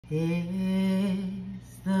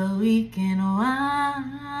It's the weekend wine.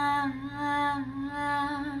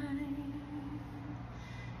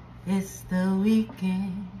 It's the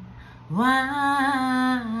weekend wine.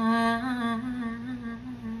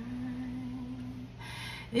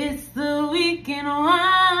 It's the weekend wine.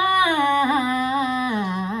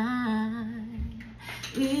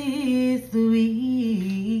 It's the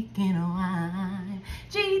weekend wine.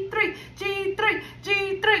 G3, G3,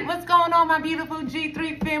 G3. What's going on, my beautiful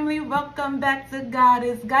G3 family? Welcome back to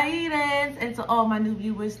Goddess Guidance. And to all my new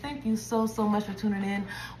viewers, thank you so much for tuning in.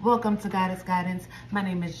 Welcome to Goddess Guidance. My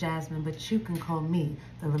name is Jasmine, but you can call me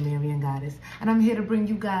the Lemurian Goddess. And I'm here to bring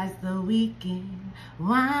you guys the weekend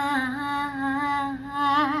wine.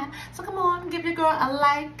 So come on, give your girl a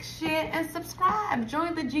like, share, and subscribe.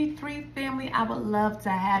 Join the G3 family. I would love to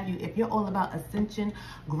have you. If you're all about ascension,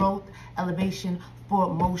 growth, elevation,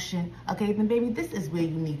 forward motion, okay, then baby, this is where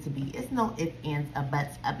you need to be. It's no ifs, ands, or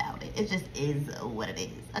buts about it. It just is what it is,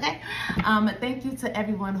 okay? Thank you to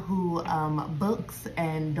everyone who books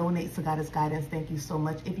and donates to Goddess Guidance. Thank you so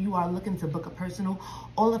much. If you are looking to book a personal,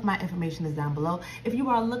 all of my information is down below. If you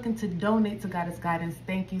are looking to donate to Goddess Guidance,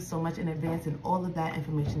 thank you so much in advance, and all of that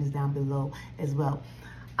information is down below as well.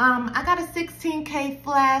 I got a 16K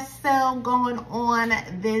flash sale going on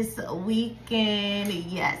this weekend.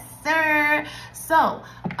 Yes, sir. So,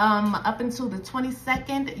 up until the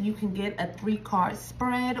 22nd, you can get a 3-card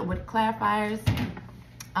spread with clarifiers.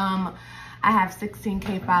 I have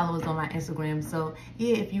 16K followers on my Instagram. So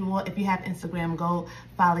yeah, if you have Instagram, go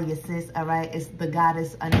follow your sis. All right, it's the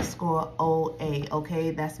goddess_OA. Okay,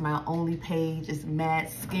 that's my only page. It's mad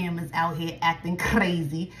scammers out here acting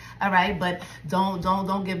crazy. All right, but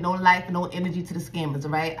don't give no life, no energy to the scammers. All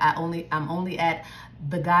right, I'm only at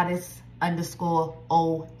the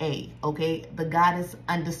goddess_OA. Okay, the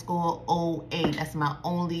goddess_OA. That's my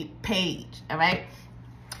only page. All right.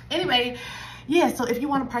 Anyway. Yeah, so if you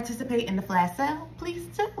want to participate in the flash sale, please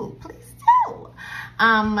do. Please do.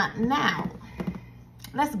 Now,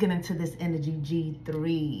 let's get into this energy,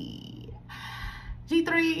 G3.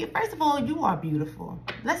 G3, first of all, you are beautiful.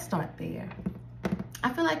 Let's start there.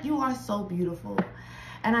 I feel like you are so beautiful.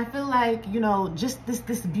 And I feel like, you know, just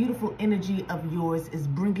this beautiful energy of yours is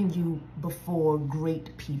bringing you before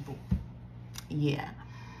great people. Yeah.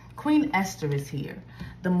 Queen Esther is here,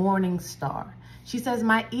 the morning star. She says,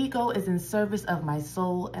 my ego is in service of my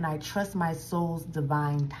soul, and I trust my soul's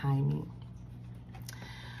divine timing.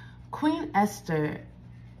 Queen Esther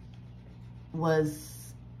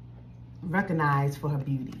was recognized for her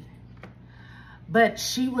beauty, but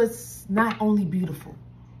she was not only beautiful,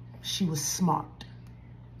 she was smart.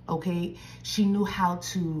 Okay, she knew how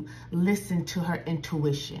to listen to her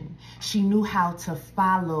intuition. She knew how to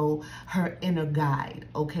follow her inner guide.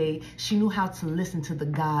 Okay, she knew how to listen to the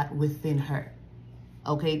God within her.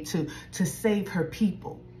 Okay, to save her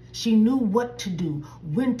people. She knew what to do,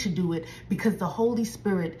 when to do it, because the Holy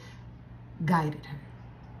Spirit guided her.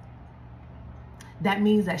 That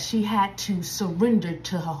means that she had to surrender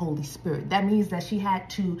to her Holy Spirit. That means that she had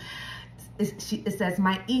to, it says,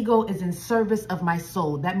 my ego is in service of my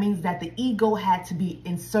soul. That means that the ego had to be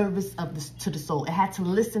in service to the soul. It had to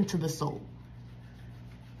listen to the soul.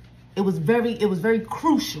 It was very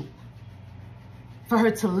crucial for her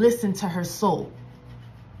to listen to her soul,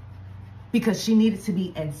 because she needed to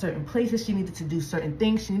be in certain places. She needed to do certain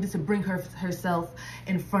things. She needed to bring herself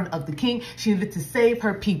in front of the king. She needed to save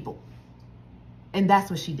her people. And that's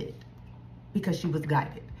what she did, because she was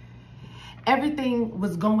guided. Everything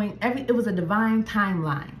was going, it was a divine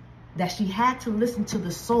timeline that she had to listen to the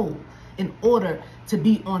soul in order to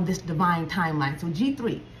be on this divine timeline. So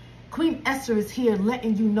G3, Queen Esther is here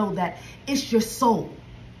letting you know that it's your soul.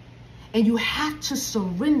 And you have to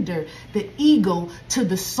surrender the ego to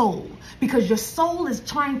the soul, because your soul is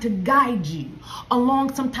trying to guide you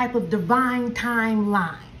along some type of divine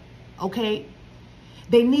timeline, okay?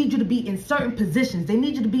 They need you to be in certain positions. They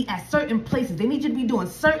need you to be at certain places. They need you to be doing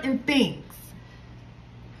certain things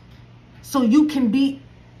so you can be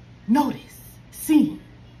noticed, seen,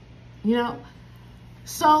 you know?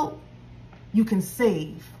 So you can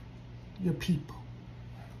save your people.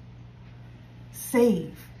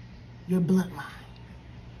 Save your bloodline.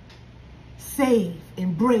 Save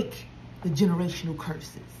and break the generational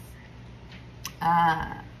curses.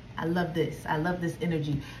 I love this. I love this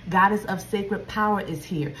energy. Goddess of sacred power is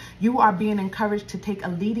here. You are being encouraged to take a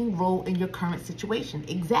leading role in your current situation.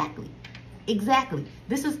 Exactly. Exactly.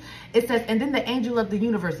 It says, and then the angel of the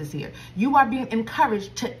universe is here. You are being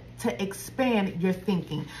encouraged to expand your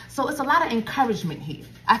thinking. So it's a lot of encouragement here.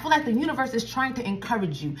 I feel like the universe is trying to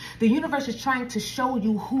encourage you. The universe is trying to show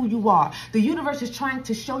you who you are. The universe is trying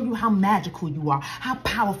to show you how magical you are, how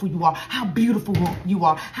powerful you are, how beautiful you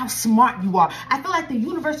are, how smart you are. I feel like the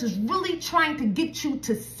universe is really trying to get you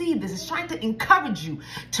to see this. It's trying to encourage you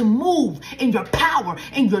to move in your power,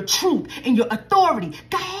 in your truth, in your authority.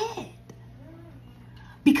 Go ahead.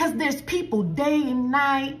 Because there's people day and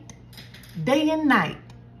night,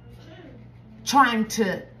 trying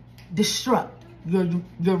to disrupt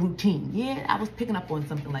your routine. Yeah, I was picking up on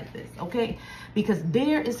something like this, okay? Because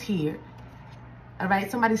dare is here, all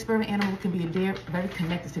right? Somebody's spirit animal can be a dare, very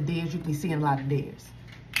connected to dares. You can be seeing a lot of dares.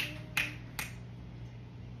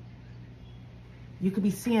 You could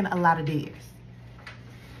be seeing a lot of dares.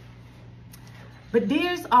 But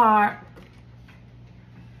dares are,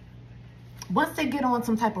 once they get on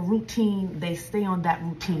some type of routine, they stay on that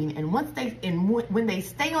routine. And when they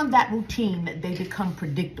stay on that routine, they become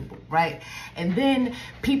predictable, right? And then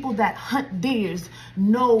people that hunt dares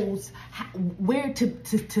knows where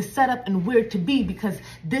to set up and where to be, because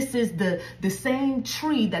this is the same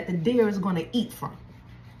tree that the dare is going to eat from.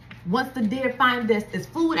 Once the dare find there's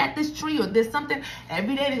food at this tree or there's something,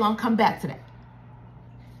 every day they're going to come back to that.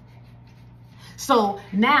 So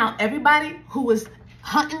now everybody who is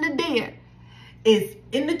hunting the dare is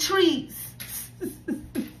in the trees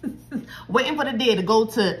waiting for the dare to go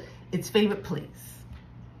to its favorite place.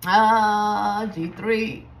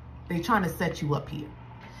 G3, they're trying to set you up here.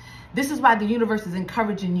 This is why the universe is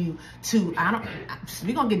encouraging you to,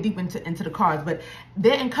 we're going to get deep into the cards, but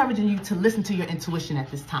they're encouraging you to listen to your intuition at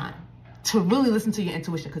this time. To really listen to your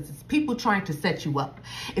intuition, because it's people trying to set you up.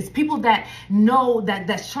 It's people that know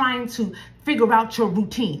that's trying to figure out your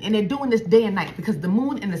routine, and they're doing this day and night because the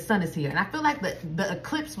moon and the sun is here. And I feel like the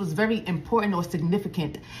eclipse was very important or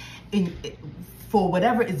significant for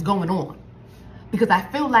whatever is going on, because I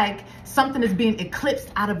feel like something is being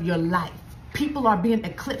eclipsed out of your life. People are being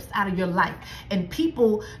eclipsed out of your life, and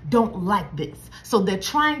people don't like this. So they're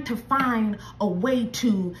trying to find a way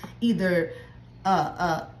to either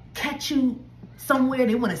catch you somewhere.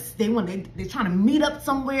 They're trying to meet up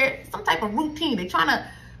somewhere, some type of routine. They're trying to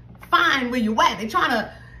find where you at. They're trying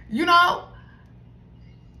to,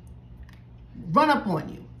 run up on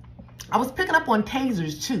you. I was picking up on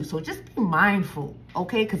tasers too, so just be mindful,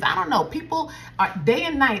 okay? Because I don't know, people are day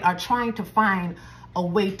and night are trying to find a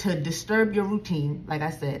way to disturb your routine, like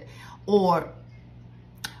I said, or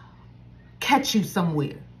catch you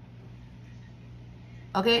somewhere,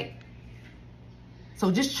 okay? So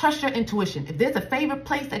just trust your intuition. If there's a favorite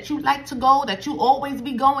place that you like to go, that you always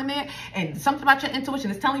be going there, and something about your intuition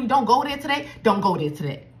is telling you don't go there today, don't go there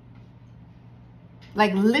today.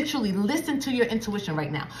 Like literally listen to your intuition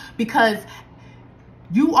right now, because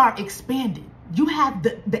you are expanding. You have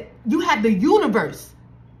the universe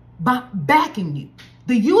backing you.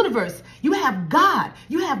 The universe, you have God,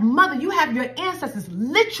 you have Mother, you have your ancestors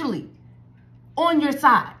literally on your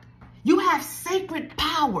side. You have sacred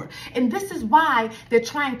power, and this is why they're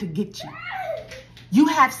trying to get you. You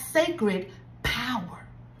have sacred power.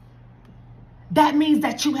 That means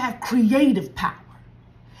that you have creative power.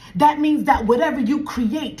 That means that whatever you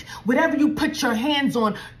create, whatever you put your hands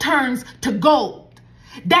on turns to gold.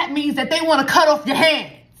 That means that they want to cut off your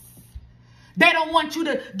hands. They don't want you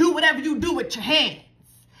to do whatever you do with your hands.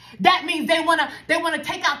 That means they want to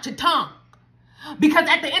take out your tongue. Because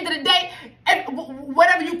at the end of the day,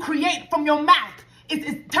 whatever you create from your mouth,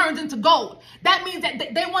 it turns into gold. That means that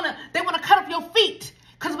they want to cut off your feet,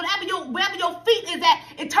 because wherever your feet is at,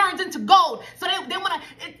 it turns into gold. So they want to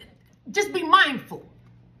just be mindful,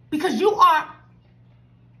 because you are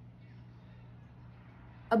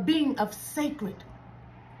a being of sacred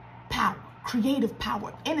power, creative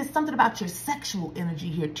power, and it's something about your sexual energy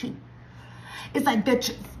here too. It's like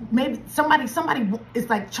that maybe somebody is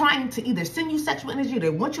like trying to either send you sexual energy, or they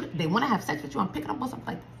want to have sex with you. I'm picking up on something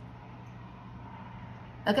like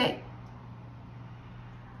this. Okay?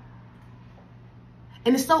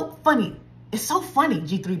 And it's so funny. It's so funny,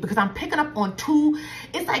 G3, because I'm picking up on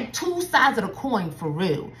it's like two sides of the coin for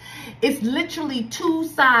real. It's literally two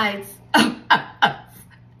sides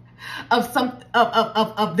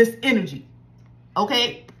of this energy.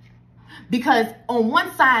 Okay? Because on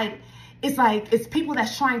one side, it's people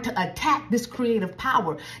that's trying to attack this creative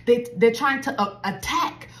power. They're trying to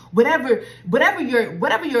attack whatever you're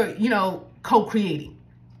co-creating.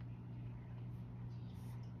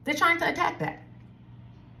 They're trying to attack that.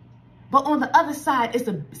 But on the other side,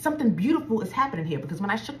 something beautiful is happening here, because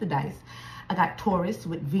when I shook the dice, I got Taurus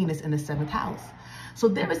with Venus in the 7th house. So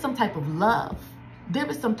there is some type of love. There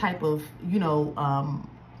is some type of, you know,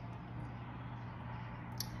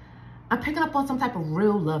 I'm picking up on some type of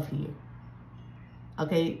real love here.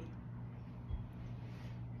 Okay?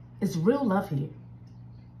 It's real love here.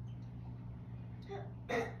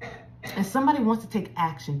 And somebody wants to take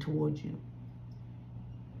action towards you.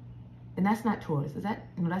 And that's not Taurus. Is that?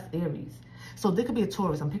 No, that's Aries. So there could be a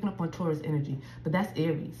Taurus. I'm picking up on Taurus energy. But that's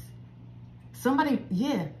Aries. Somebody,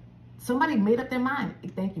 yeah. Somebody made up their mind.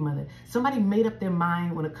 Thank you, Mother. Somebody made up their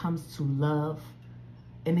mind when it comes to love.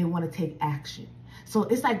 And they want to take action. So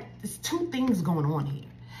it's like, it's two things going on here.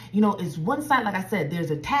 You know, it's one side, like I said,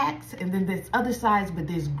 there's attacks, and then there's other sides, but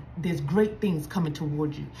there's great things coming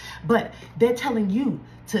towards you. But they're telling you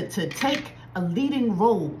to take a leading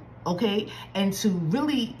role, okay, and to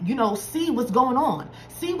really, you know, see what's going on,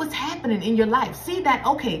 see what's happening in your life, see that,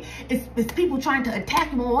 okay, it's people trying to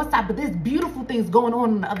attack you on one side, but there's beautiful things going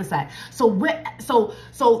on the other side. So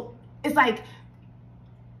it's like,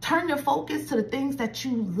 turn your focus to the things that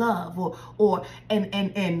you love,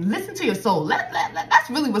 and listen to your soul. That's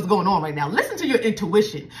really what's going on right now. Listen to your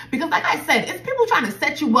intuition, because like I said, it's people trying to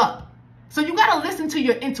set you up. So you got to listen to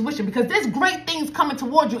your intuition, because there's great things coming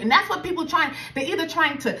towards you. And that's what people they're either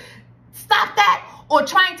trying to stop that or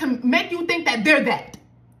trying to make you think that they're that.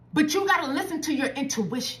 But you got to listen to your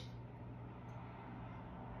intuition.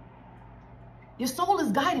 Your soul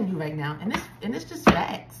is guiding you right now. And it's just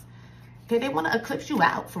facts. Okay, they want to eclipse you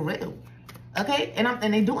out for real. Okay,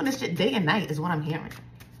 and they doing this shit day and night is what I'm hearing.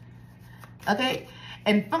 Okay,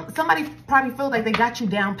 and somebody probably feels like they got you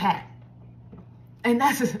down pat, and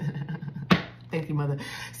that's thank you, Mother.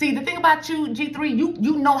 See, the thing about you, G3,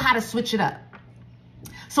 you know how to switch it up.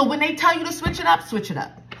 So when they tell you to switch it up, switch it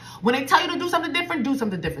up. When they tell you to do something different, do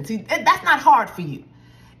something different. See, that's not hard for you.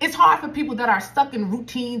 It's hard for people that are stuck in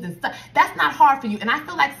routines and stuff. That's not hard for you. And I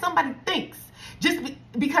feel like somebody thinks,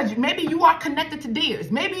 because maybe you are connected to deers.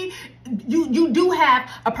 Maybe you do have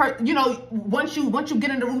you know, once you get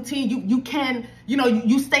in the routine, you can, you know,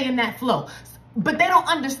 you stay in that flow. But they don't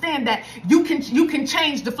understand that you can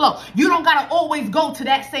change the flow. You don't gotta always go to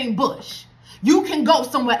that same bush. You can go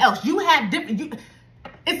somewhere else. You have different.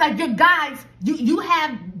 It's like your guides. You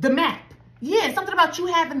have the map. Yeah, something about you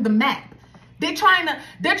having the map. They're trying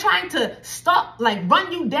to stop, like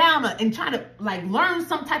run you down and trying to like learn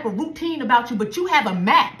some type of routine about you, but you have a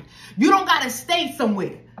map. You don't got to stay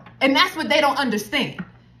somewhere. And that's what they don't understand.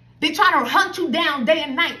 They try to hunt you down day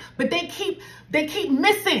and night, but they keep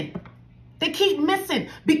missing. They keep missing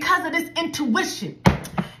because of this intuition.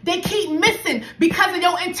 They keep missing because of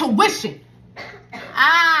your intuition.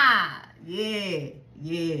 Ah, yeah.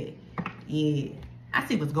 I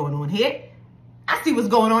see what's going on here. I see what's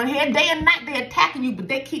going on here. Day and night, they're attacking you, but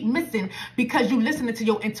they keep missing because you're listening to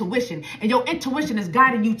your intuition. And your intuition is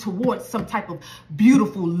guiding you towards some type of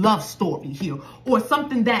beautiful love story here. Or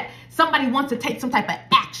something that somebody wants to take some type of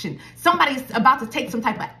action. Somebody's about to take some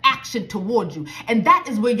type of action towards you. And that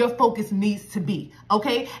is where your focus needs to be.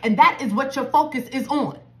 Okay? And that is what your focus is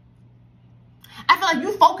on. I feel like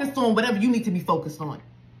you focused on whatever you need to be focused on.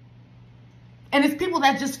 And it's people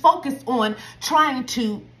that just focus on trying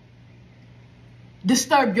to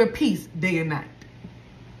disturb your peace day and night.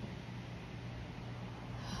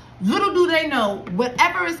 Little do they know,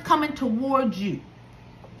 whatever is coming towards you,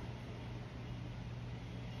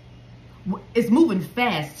 it's moving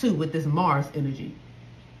fast too with this Mars energy.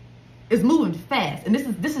 It's moving fast. And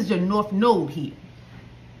this is your North Node here.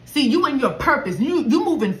 See, you and your purpose. You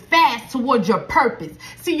moving fast towards your purpose.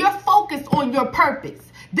 See, you're focused on your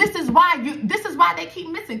purpose. This is why they keep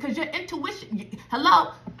missing, because your intuition,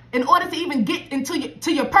 hello? In order to even get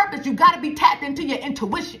to your purpose, you got to be tapped into your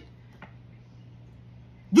intuition.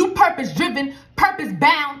 You purpose driven, purpose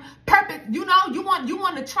bound, purpose, you know, you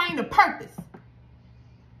want to train a purpose.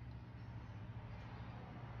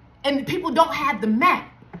 And people don't have the map.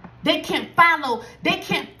 They can't follow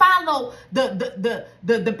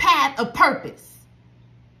the path of purpose.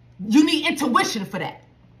 You need intuition for that.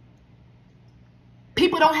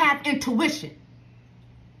 People don't have intuition.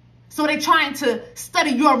 So they're trying to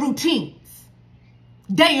study your routines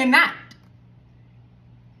day and night.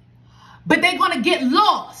 But they're going to get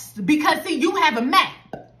lost because, see, you have a map.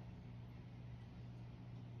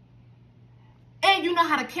 And you know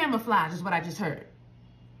how to camouflage is what I just heard.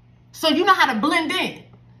 So you know how to blend in.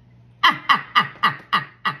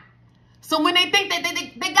 So when they think that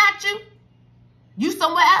they got you, you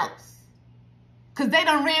somewhere else. Because they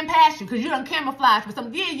done ran past you. Because you done camouflage for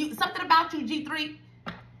something. Yeah, something about you, G3.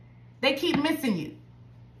 They keep missing you.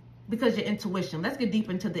 Because your intuition. Let's get deep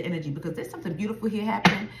into the energy. Because there's something beautiful here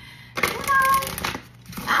happening. You know,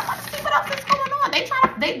 I want to see what else is going on.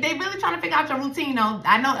 They really trying to figure out your routine. though.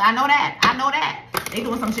 I know that. They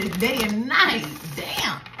doing some shit day and night.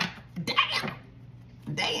 Damn. Day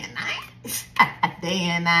and night. Day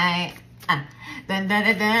and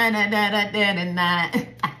night.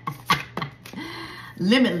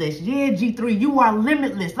 Limitless. Yeah, G3, you are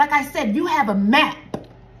limitless. Like I said, you have a map.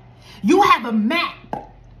 You have a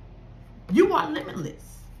map. You are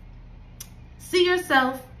limitless. See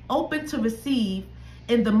yourself open to receive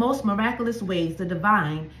in the most miraculous ways. The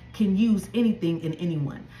divine can use anything and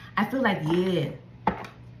anyone. I feel like, yeah,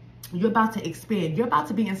 you're about to expand. You're about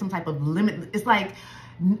to be in some type of limit. It's like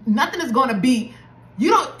nothing is going to be,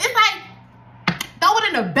 it's like throw it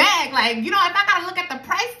in a bag. Like, if I got to look at the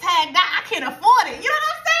price tag, I can't afford it. You know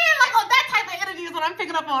what I'm saying? Like, oh, that type of energy is what I'm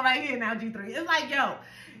picking up on right here now, G3. It's like, yo,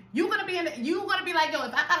 you're going to be like, yo,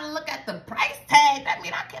 if I got to look at the price tag, that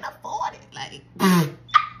means I can't afford it. Like,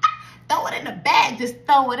 throw it in the bag. Just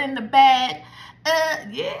throw it in the bag.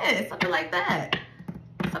 Yeah, something like that.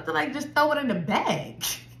 Something like just throw it in the bag.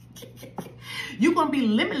 You're going to be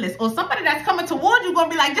limitless. Or somebody that's coming towards you going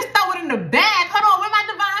to be like, just throw it in the bag. Hold on, where my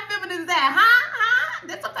divine feminine is at? Huh?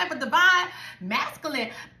 There's some type of divine masculine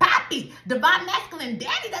poppy, divine masculine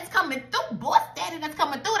daddy that's coming through, boss daddy that's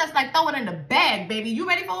coming through. That's like, throw it in the bag, baby. You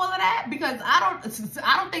ready for all of that? Because I don't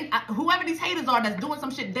think whoever these haters are that's doing some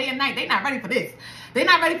shit day and night, they not ready for this. They're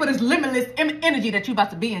not ready for this limitless energy that you about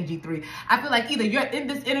to be in, G3. I feel like either you're in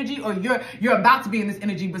this energy or you're about to be in this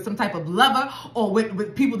energy with some type of lover or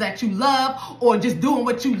with people that you love or just doing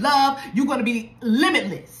what you love. You're going to be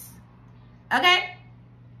limitless. Okay?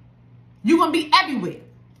 You're going to be everywhere.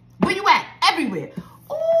 Where you at? Everywhere.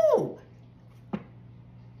 Ooh.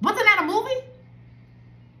 Wasn't that a movie?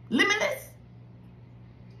 Limitless?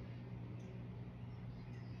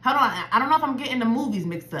 Hold on. I don't know if I'm getting the movies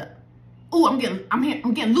mixed up. Ooh, I'm getting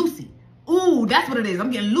Lucy. Ooh, that's what it is.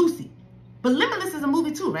 I'm getting Lucy. But Limitless is a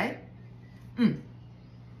movie too, right?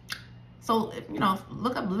 So,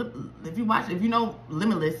 look up, if you watch, if you know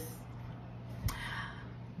Limitless.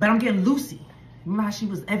 But I'm getting Lucy. Remember how she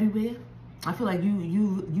was everywhere? I feel like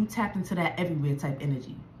you tapped into that everywhere type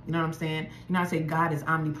energy. You know what I'm saying? You know how I say God is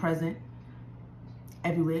omnipresent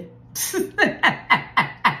everywhere? So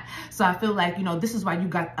I feel like, this is why you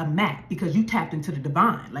got a map, because you tapped into the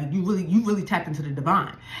divine. Like you really tapped into the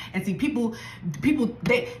divine. And see, people,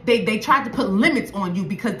 they tried to put limits on you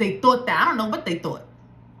because they thought that, I don't know what they thought.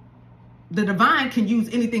 The divine can use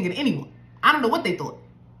anything and anyone. I don't know what they thought.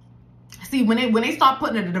 See, when they start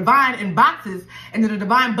putting the divine in boxes and then the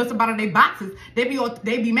divine busts up out of their boxes, they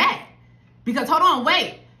be mad. Because hold on,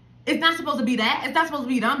 wait. It's not supposed to be that. It's not supposed to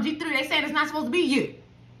be them. G3, they saying it's not supposed to be you.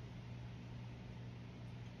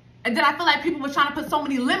 And then I feel like people were trying to put so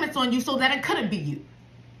many limits on you so that it couldn't be you.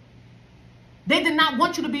 They did not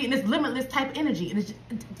want you to be in this limitless type energy. And it's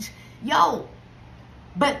just, yo.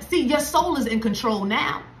 But see, your soul is in control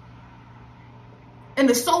now. And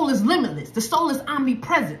the soul is limitless. The soul is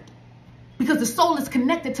omnipresent. Because the soul is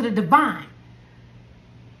connected to the divine.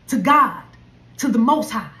 To God. To the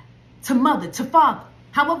Most High. To Mother. To Father.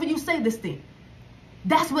 However you say this thing.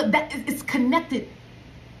 That's what it's connected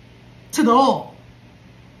to the all.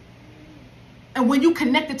 And when you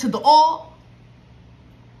connect it to the all,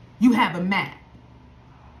 you have a map.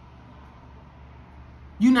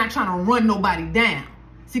 You're not trying to run nobody down.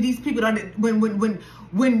 See, these people when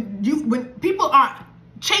people are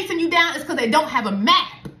chasing you down, it's because they don't have a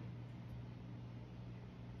map.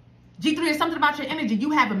 G3 is something about your energy.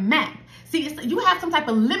 You have a map. See, you have some type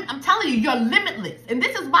of limit. I'm telling you, you're limitless. And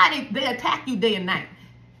this is why they attack you day and night.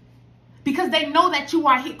 Because they know that you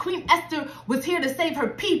are here. Queen Esther was here to save her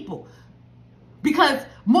people. Because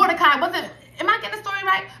Mordecai wasn't, am I getting the story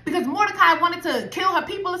right? Because Mordecai wanted to kill her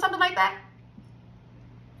people or something like that.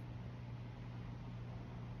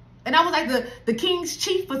 And that was like the king's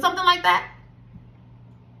chief or something like that.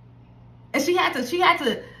 And she had to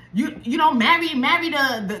marry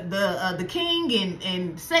the king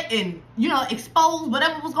and expose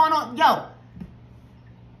whatever was going on. Yo.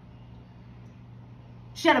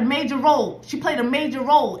 She had a major role. She played a major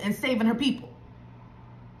role in saving her people.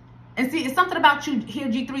 And see, it's something about you here,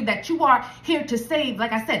 G3, that you are here to save,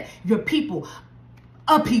 like I said, your people,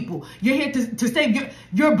 a people. You're here to save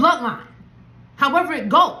your bloodline. However it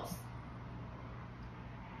goes.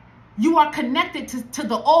 You are connected to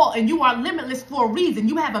the all, and you are limitless for a reason.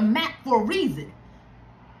 You have a map for a reason.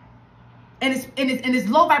 And it's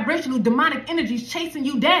low vibrational demonic energies chasing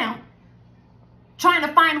you down, trying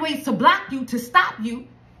to find ways to block you, to stop you,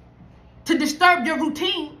 to disturb your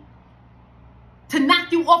routine. To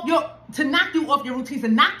knock you off your routines, to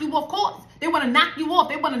knock you off course. They want to knock you off.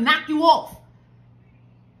 They want to knock you off.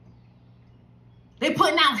 They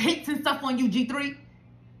putting out hits and stuff on you, G3.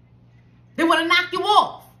 They want to knock you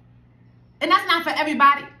off. And that's not for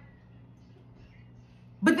everybody.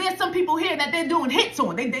 But there's some people here that they're doing hits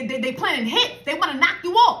on. They planning hits. They want to knock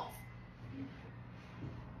you off.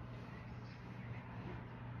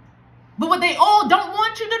 But what they all don't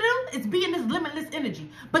want you to do is be in this limitless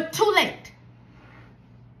energy. But too late.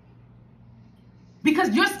 Because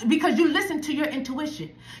you listen to your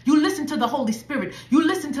intuition. You listen to the Holy Spirit. You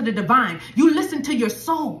listen to the divine. You listen to your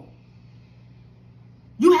soul.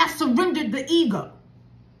 You have surrendered the ego.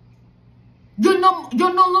 You're no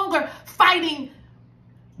longer fighting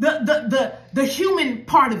the human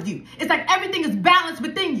part of you. It's like everything is balanced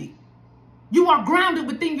within you. You are grounded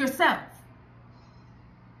within yourself.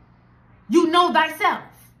 You know thyself.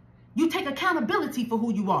 You take accountability for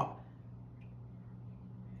who you are.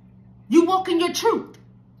 You walk in your truth.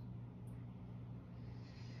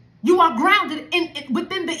 You are grounded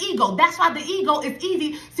within the ego. That's why the ego is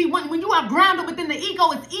easy. See, when you are grounded within the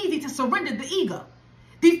ego, it's easy to surrender the ego.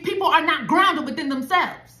 These people are not grounded within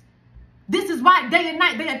themselves. This is why day and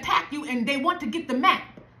night they attack you and they want to get the map.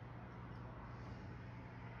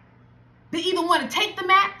 They either want to take the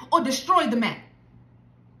map or destroy the map.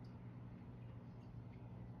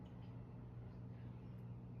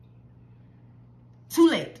 Too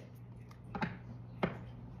late.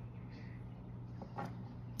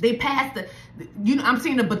 They passed I'm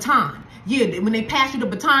seeing the baton. Yeah, when they pass you the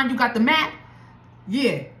baton, you got the map.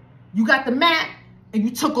 Yeah, you got the map and you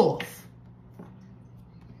took off.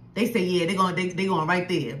 They say, yeah, they going right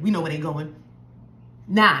there. We know where they going.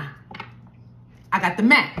 Nah, I got the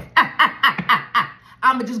map.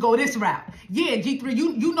 I'ma just go this route. Yeah, G3,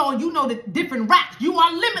 you know the different routes. You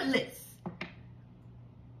are limitless.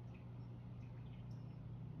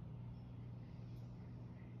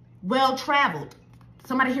 Well-traveled.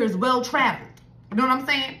 Somebody here is well-traveled. You know what I'm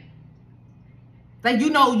saying? Like,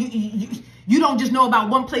 you don't just know about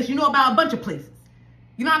one place. You know about a bunch of places.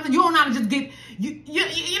 You know what I'm saying? You don't know how to just get, you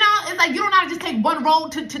know, it's like you don't know how to just take one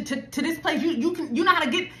road to this place. You know how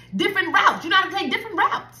to get different routes. You know how to take different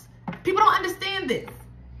routes. People don't understand this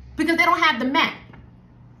because they don't have the map.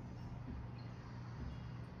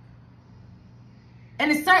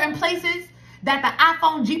 And it's certain places that the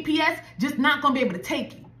iPhone GPS just not going to be able to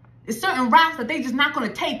take you. There's certain routes that they just not going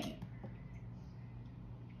to take you.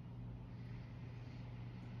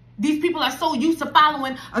 These people are so used to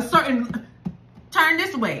following a certain turn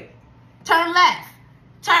this way, turn left,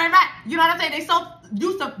 turn right. You know what I'm saying? They so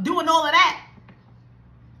used to doing all of that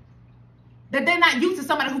they're not used to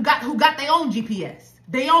somebody who got their own GPS,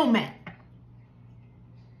 their own map.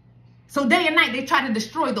 So day and night they try to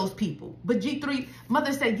destroy those people. But G3,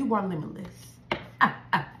 Mother said you are limitless.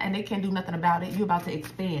 And they can't do nothing about it. You're about to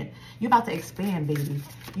expand. You're about to expand, baby.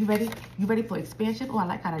 You ready? You ready for expansion? Oh, I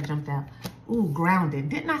like how that jumped out. Ooh, grounded.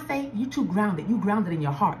 Didn't I say you too grounded? You grounded in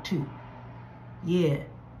your heart too. Yeah.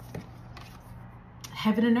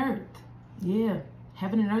 Heaven and earth. Yeah.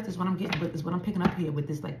 Heaven and earth is what I'm getting, but is what I'm picking up here with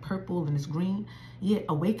this like purple and this green. Yeah,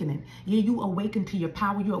 awakening. Yeah, you awaken to your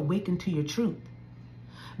power. You awaken to your truth.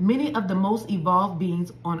 Many of the most evolved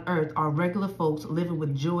beings on earth are regular folks living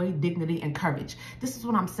with joy, dignity, and courage. This is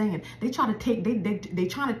what I'm saying. They trying to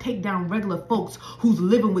take down regular folks who's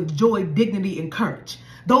living with joy, dignity, and courage.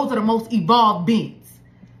 Those are the most evolved beings.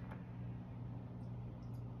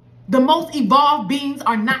 The most evolved beings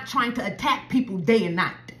are not trying to attack people day and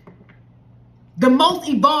night. The most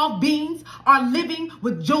evolved beings are living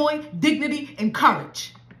with joy, dignity, and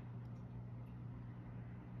courage.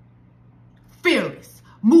 Fearless.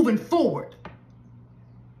 Moving forward.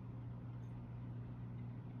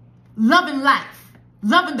 Loving life.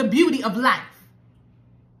 Loving the beauty of life.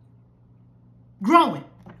 Growing.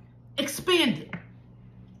 Expanding.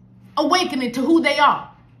 Awakening to who they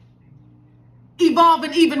are.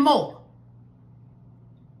 Evolving even more.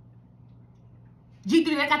 G3,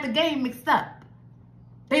 they got the game mixed up.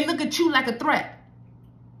 They look at you like a threat.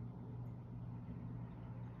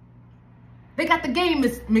 They got the game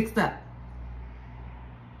mixed up.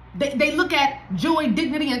 They look at joy,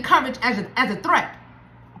 dignity, and courage as a threat.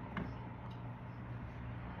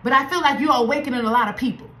 But I feel like you're awakening a lot of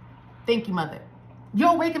people. Thank you, Mother. You're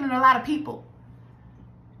awakening a lot of people.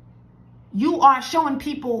 You are showing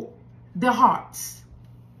people their hearts.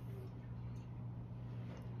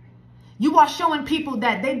 You are showing people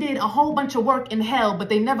that they did a whole bunch of work in hell, but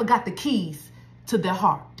they never got the keys to their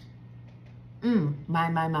heart.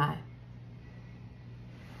 My.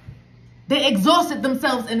 They exhausted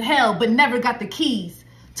themselves in hell, but never got the keys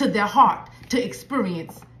to their heart to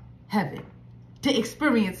experience heaven, to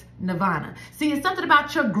experience nirvana. See, it's something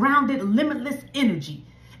about your grounded, limitless energy.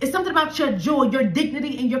 It's something about your joy, your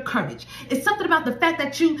dignity, and your courage. It's something about the fact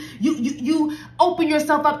that you open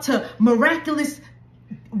yourself up to miraculous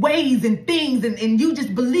ways and things, and you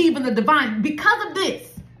just believe in the divine. Because of this,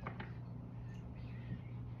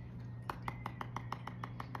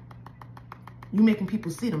 you making people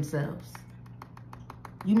see themselves.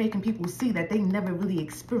 You making people see that they never really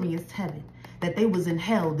experienced heaven, that they was in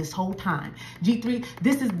hell this whole time. G3,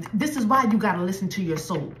 this is why you got to listen to your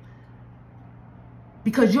soul.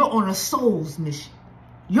 Because you're on a soul's mission.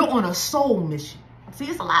 You're on a soul mission. See,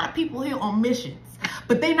 it's a lot of people here on missions,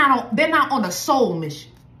 but they're not on a soul mission.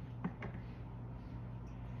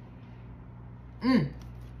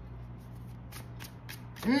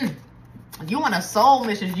 You on a soul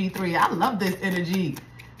mission, G3. I love this energy.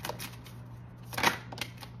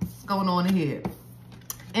 What's going on in here?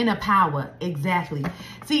 Inner power, exactly.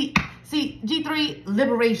 See, G3,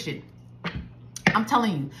 liberation. I'm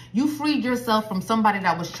telling you, you freed yourself from somebody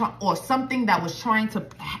that was or something that was trying to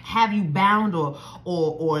have you bound,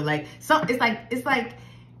 or like, so it's like,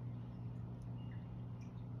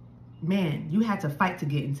 man, you had to fight to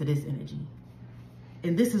get into this energy.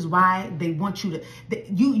 And this is why they want you to,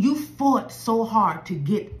 you fought so hard to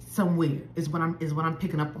get somewhere, is what I'm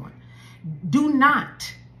picking up on. Do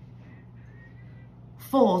not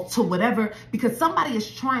fall to whatever, because somebody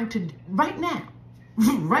is trying to, right now,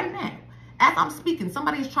 as I'm speaking,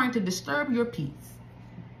 somebody is trying to disturb your peace.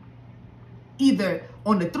 Either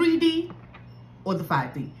on the 3D or the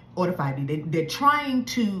 5D, or the 5D. They're trying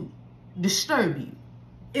to disturb you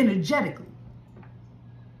energetically.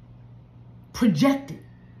 Projecting,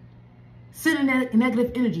 sending that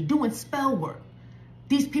negative energy, doing spell work.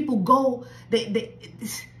 These people go,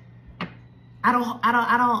 I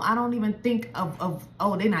don't even think of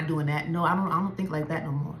oh, they're not doing that. No, I don't think like that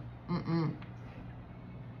no more.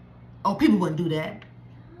 Oh, people wouldn't do that.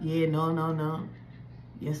 Yeah, no.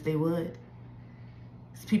 Yes, they would.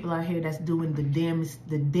 There's people out here that's doing the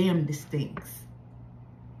damnedest things.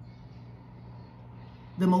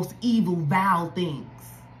 The most evil, vile things.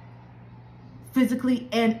 Physically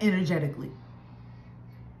and energetically.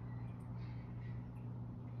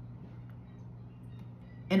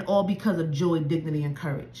 And all because of joy, dignity, and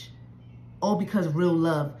courage. All because real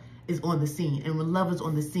love is on the scene. And when love is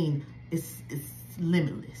on the scene, it's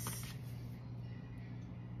limitless.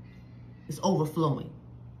 It's overflowing.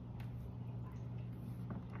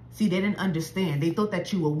 See, they didn't understand. They thought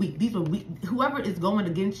that you were weak. These were weak. Whoever is going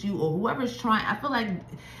against you, or whoever is trying, I feel like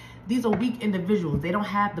these are weak individuals. They don't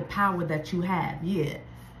have the power that you have. Yeah.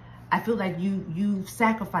 I feel like you've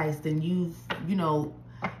sacrificed, and you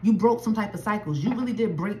broke some type of cycles. You really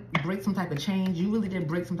did break some type of change. You really did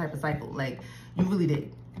break some type of cycle. Like, you really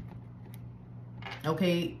did.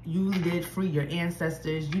 Okay? You really did free your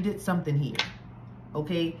ancestors. You did something here.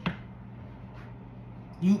 Okay?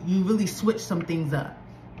 You really switched some things up.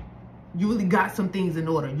 You really got some things in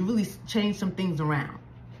order. You really changed some things around.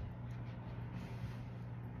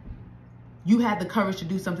 You had the courage to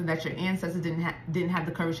do something that your ancestors didn't have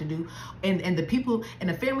the courage to do, and the people and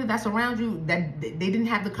the family that's around you, that they didn't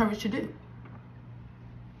have the courage to do.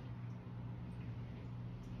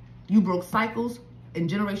 You broke cycles and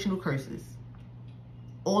generational curses,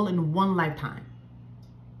 all in one lifetime.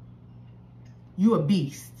 You a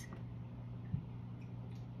beast.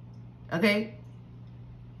 Okay?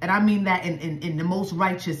 And I mean that in the most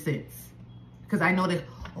righteous sense. Because I know that,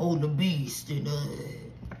 oh, the beast. And,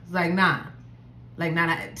 it's like, nah. Like,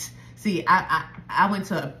 nah. See, I went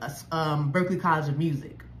to Berklee College of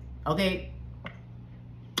Music. Okay?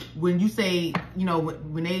 When you say,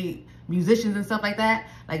 when they musicians and stuff like that,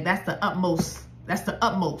 like, that's the utmost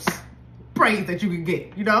praise that you can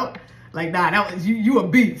get, Like, nah, that was, you a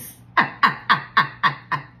beast.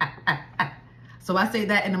 So I say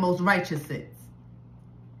that in the most righteous sense.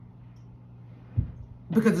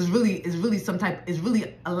 Because it's really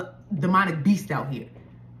a demonic beast out here.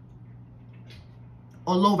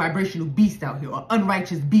 Or low vibrational beast out here. Or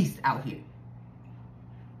unrighteous beast out here.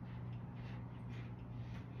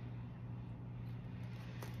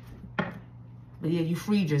 But yeah, you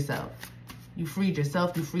freed yourself. You freed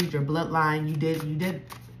yourself. You freed your bloodline. You did.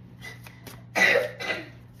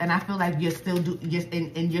 And I feel like you're still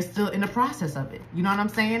you're still in the process of it. You know what I'm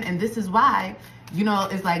saying? And this is why,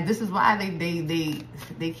 it's like, this is why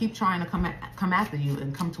they keep trying to come after you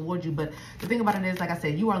and come towards you. But the thing about it is, like I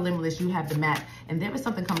said, you are limitless. You have the map, and there is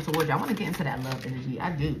something coming towards you. I want to get into that love energy. I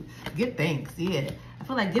do. Give thanks. Yeah. I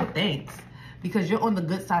feel like give thanks, because you're on the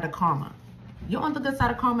good side of karma. You're on the good side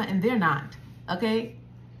of karma, and they're not. Okay?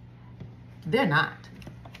 They're not.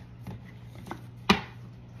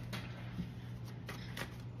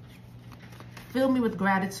 Fill me with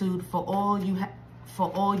gratitude for all you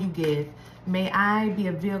for all you give. May I be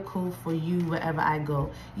a vehicle for you wherever I go.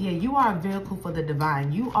 Yeah, you are a vehicle for the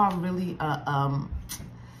divine. You are really a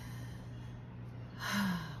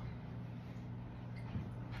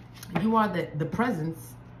you are the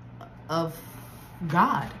presence of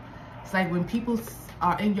God. It's like when people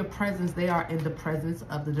are in your presence, they are in the presence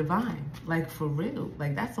of the divine. Like, for real.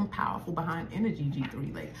 Like, that's some powerful behind energy,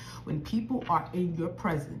 G3. Like, when people are in your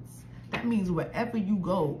presence, that means wherever you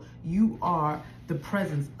go, you are the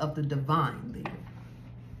presence of the divine there.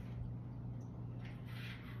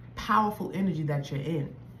 Powerful energy that you're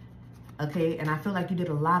in. Okay? And I feel like you did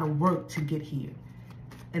a lot of work to get here.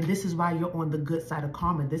 And this is why you're on the good side of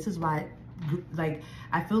karma. This is why, like,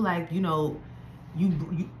 I feel like, you know, you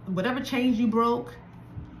whatever chains you broke,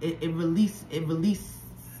 it released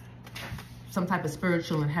some type of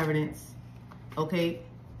spiritual inheritance, okay,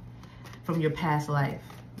 from your past life.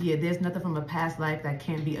 Yeah, there's nothing from a past life that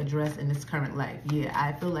can't be addressed in this current life. Yeah,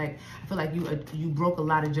 I feel like you broke a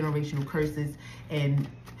lot of generational curses, and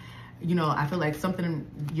you know, I feel like something,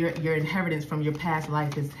 your inheritance from your past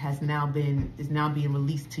life is now being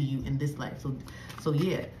released to you in this life. So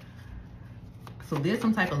yeah. So there's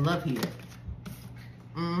some type of love here.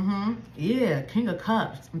 Yeah, King of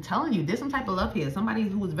Cups. I'm telling you, there's some type of love here. Somebody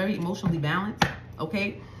who is very emotionally balanced,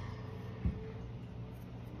 okay?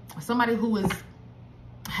 Somebody who is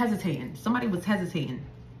hesitating. Somebody was hesitating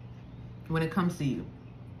when it comes to you,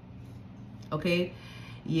 okay?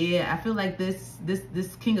 Yeah, I feel like this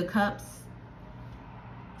King of Cups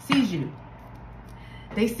sees you.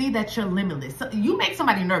 They see that you're limitless. So you make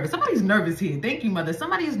somebody nervous. Somebody's nervous here. Thank you, Mother.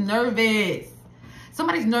 Somebody's nervous.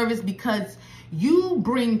 Somebody's nervous because you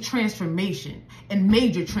bring transformation and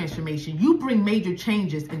major transformation. You bring major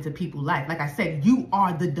changes into people's life. Like I said, you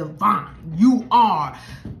are the divine. You are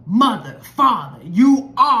Mother, Father.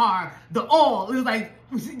 You are the all. It's like,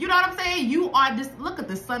 you know what I'm saying? You are this. Look at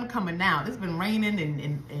the sun coming out. It's been raining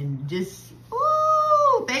and just,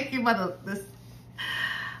 ooh, thank you, Mother. That's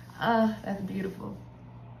beautiful.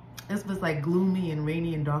 This was like gloomy and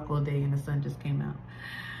rainy and dark all day, and the sun just came out.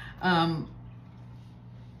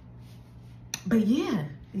 But yeah,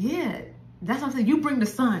 that's what I'm saying. You bring the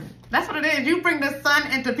sun. That's what it is. You bring the sun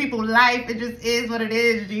into people's life. It just is what it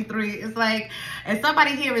is, G3. It's like, and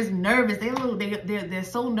somebody here is nervous. They're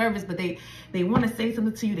so nervous, but they want to say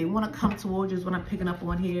something to you. They want to come towards you is what I'm picking up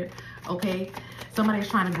on here. Okay. Somebody's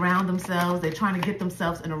trying to ground themselves. They're trying to get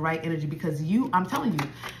themselves in the right energy because I'm telling you,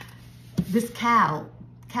 this cow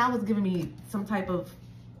was giving me some type of,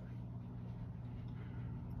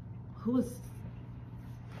 who is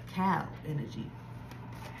cow energy?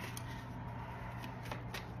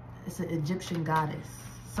 It's an Egyptian goddess.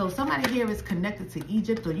 So somebody here is connected to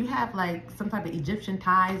Egypt, or you have like some type of Egyptian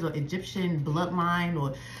ties or Egyptian bloodline,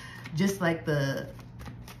 or just like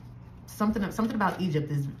something about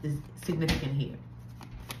Egypt is significant here.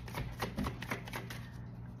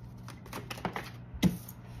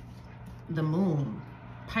 The moon,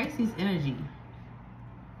 Pisces energy.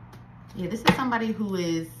 Yeah, this is somebody who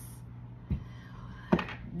is,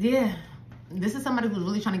 yeah, this is somebody who's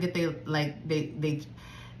really trying to get their, like, they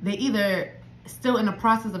either still in the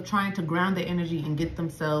process of trying to ground their energy and get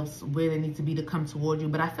themselves where they need to be to come toward you.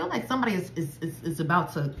 But I feel like somebody is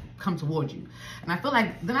about to come toward you. And I feel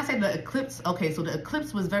like, then I say the eclipse. Okay, so the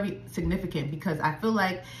eclipse was very significant because I feel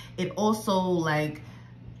like it also like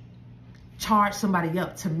charged somebody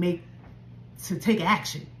up to take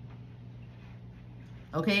action.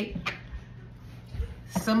 Okay?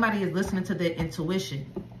 Somebody is listening to their intuition,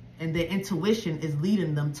 and their intuition is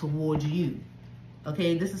leading them towards you.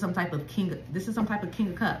 Okay, this is some type of king of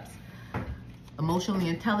cups. Emotionally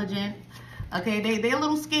intelligent. Okay, they're a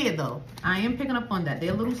little scared though. I am picking up on that.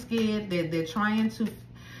 They're a little scared. They're trying to,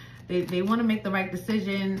 they want to make the right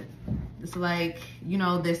decision. It's like, you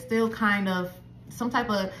know, they're still kind of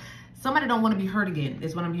somebody don't want to be hurt again,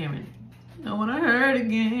 is what I'm hearing. Don't want to hurt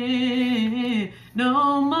again.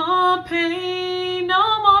 No more pain,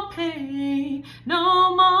 no more pain,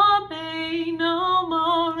 no more pain, no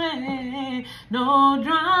more rain, no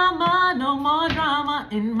drama, no more drama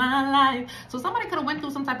in my life. So somebody could have went through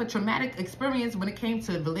some type of traumatic experience when it came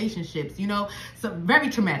to relationships, you know, very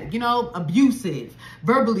traumatic, you know, abusive,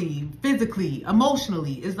 verbally, physically,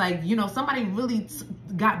 emotionally. It's like, you know, somebody really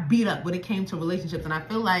got beat up when it came to relationships. And I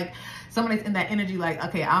feel like somebody's in that energy like,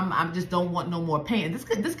 okay, I'm just don't want no more pain. This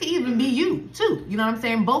could even be you too. You know what I'm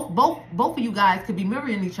saying? Both of you guys could be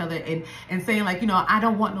mirroring each other and saying like, you know, I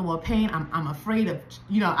don't want no more pain. I'm afraid of,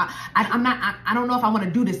 you know, I don't know if I want to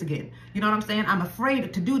do this again. You know what I'm saying? I'm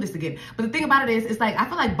afraid to do this again. But the thing about it is, it's like, I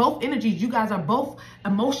feel like both energies, you guys are both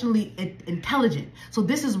emotionally intelligent. So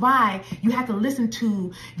this is why you have to listen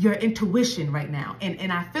to your intuition right now.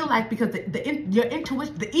 And I feel like because your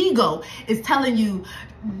intuition, the ego is telling you,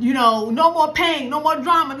 you know, no more pain, no more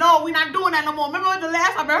drama. No, we're not doing that no more. Remember the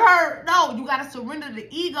last time I heard? No, you got to surrender the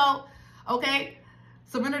ego. Okay.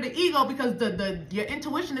 Surrender the ego, because your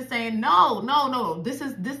intuition is saying, no, this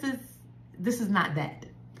is not that.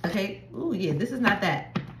 Okay. Oh yeah, this is not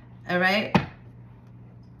that. All right.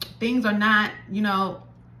 Things are not, you know,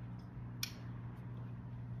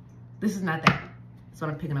 this is not that. That's what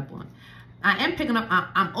I'm picking up on.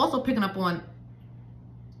 I'm also picking up on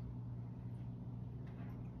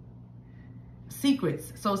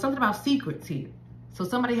secrets. So something about secrets here. So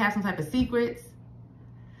somebody has some type of secrets.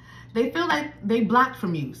 They feel like they blocked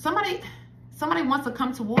from you. Somebody wants to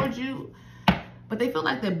come towards you, but they feel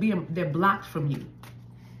like they're blocked from you.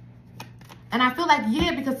 And I feel like,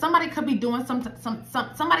 yeah, because somebody could be doing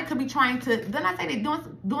somebody could be trying to, then I say they're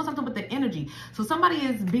doing something with their energy. So somebody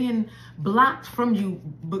is being blocked from you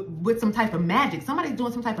with some type of magic. Somebody's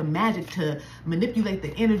doing some type of magic to manipulate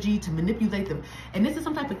the energy, to manipulate them. And this is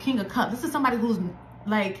some type of King of Cups. This is somebody who's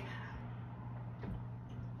like,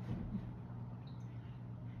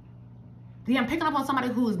 yeah, I'm picking up on somebody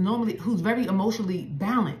who's very emotionally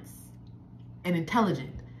balanced and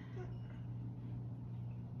intelligent.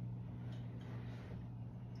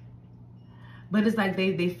 But it's like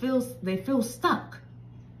they feel stuck.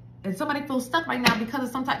 And somebody feels stuck right now because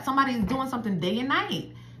of somebody's doing something day and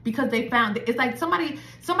night. Because they found, it's like somebody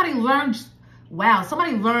learned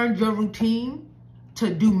your routine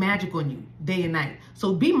to do magic on you day and night.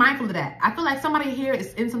 So be mindful of that. I feel like somebody here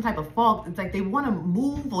is in some type of fog. It's like they want to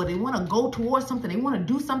move or they want to go towards something. They want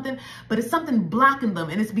to do something, but it's something blocking them.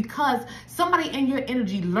 And it's because somebody in your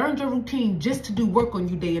energy learned your routine just to do work on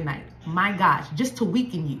you day and night. My gosh, just to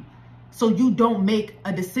weaken you so you don't make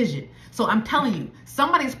a decision. So I'm telling you,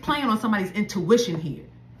 somebody's playing on somebody's intuition here.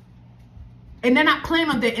 And they're not playing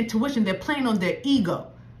on their intuition. They're playing on their ego.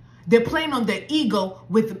 They're playing on their ego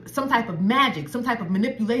with some type of magic, some type of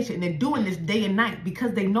manipulation. And they're doing this day and night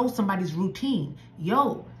because they know somebody's routine.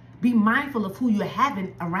 Yo, be mindful of who you're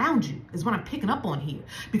having around you is what I'm picking up on here.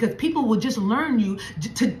 Because people will just learn you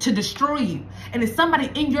to destroy you. And it's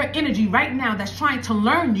somebody in your energy right now that's trying to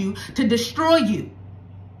learn you to destroy you.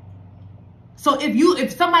 So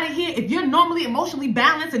if somebody here, if you're normally emotionally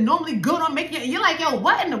balanced and normally good on making it, and you're like, yo,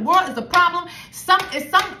 what in the world is the problem?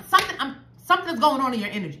 Something's going on in your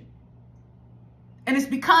energy. And it's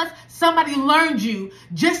because somebody learned you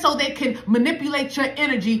just so they can manipulate your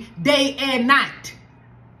energy day and night.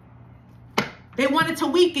 They wanted to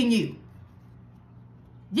weaken you.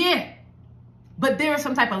 Yeah. But there is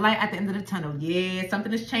some type of light at the end of the tunnel. Yeah,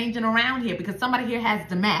 something is changing around here because somebody here has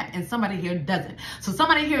the map and somebody here doesn't. So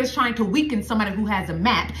somebody here is trying to weaken somebody who has a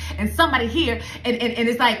map, and somebody here, and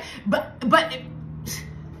it's like, but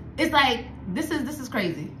it's like, this is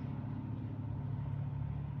crazy.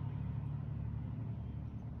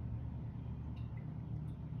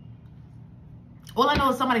 All I know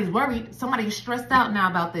is somebody's worried. Somebody's stressed out now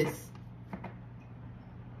about this.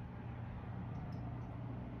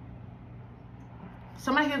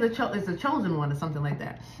 Somebody here is a chosen one or something like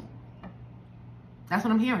that. That's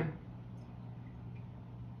what I'm hearing.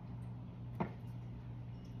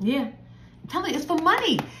 Yeah. I'm telling you, it's for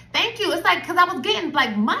money. Thank you. It's like, because I was getting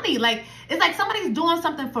like money. Like, it's like somebody's doing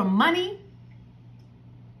something for money,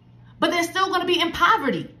 but they're still going to be in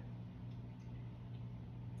poverty.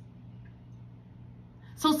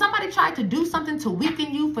 So somebody tried to do something to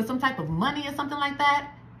weaken you for some type of money or something like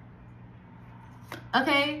that.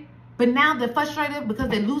 Okay. But now they're frustrated because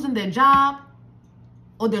they're losing their job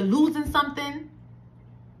or they're losing something.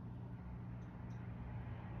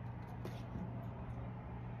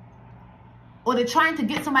 Or they're trying to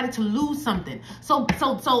get somebody to lose something. So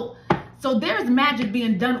there's magic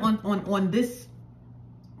being done on this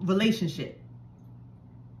relationship.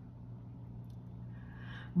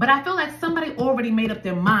 But I feel like somebody already made up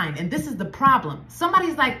their mind, and this is the problem.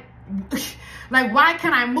 Somebody's like, why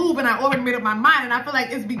can't I move? And I already made up my mind. And I feel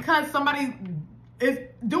like it's because somebody is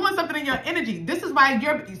doing something in your energy. This is why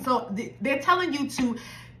they're telling you to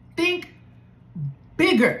think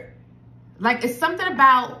bigger. Like, it's something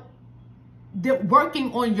about they're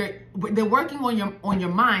working on your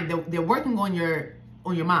mind. They're working on your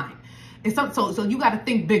mind. It's so you got to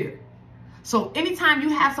think bigger. So anytime you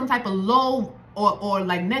have some type of low or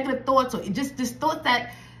like negative thoughts, or just thoughts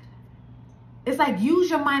that, it's like, use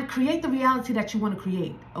your mind, create the reality that you want to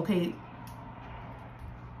create, okay?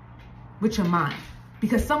 With your mind.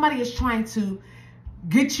 Because somebody is trying to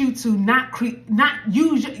get you to not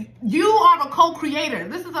use you are a co-creator.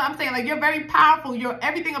 This is what I'm saying. Like, you're very powerful. You're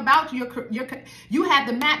everything about you. You have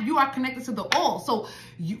the map. You are connected to the all. So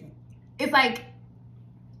it's like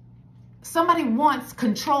somebody wants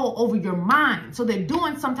control over your mind. So they're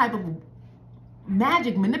doing some type of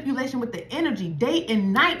magic manipulation with the energy day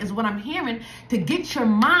and night is what I'm hearing, to get your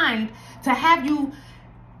mind, to have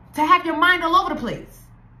your mind all over the place.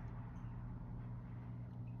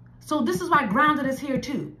 So this is why grounded is here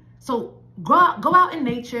too. So go out in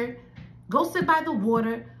nature, go sit by the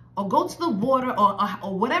water, or go to the water,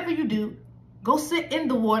 or whatever you do. Go sit in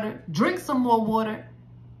the water, drink some more water,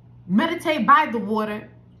 meditate by the water.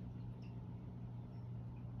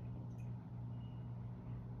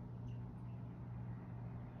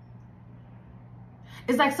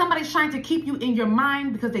 It's like somebody's trying to keep you in your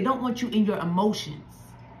mind because they don't want you in your emotions.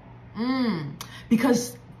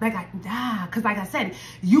 Because like I said,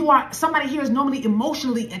 somebody here is normally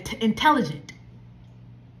emotionally intelligent.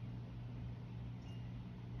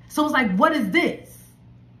 So it's like, what is this?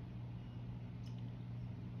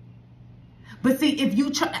 But see,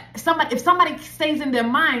 if somebody stays in their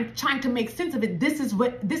mind trying to make sense of it, this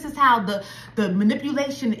is how the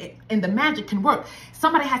manipulation and the magic can work.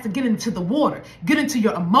 Somebody has to get into the water, get into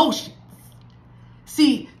your emotions.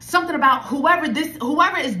 See, something about whoever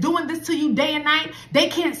is doing this to you day and night, they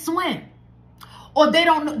can't swim. Or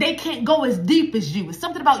they can't go as deep as you. It's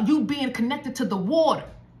something about you being connected to the water.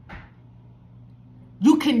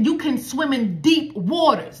 You can swim in deep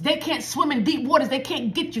waters. They can't swim in deep waters. They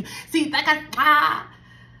can't get you. See, like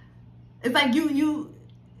it's like you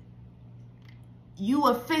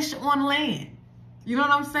a fish on land. You know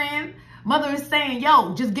what I'm saying? Mother is saying,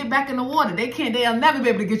 yo, just get back in the water. They'll never be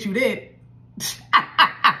able to get you there.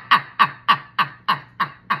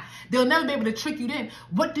 They'll never be able to trick you then.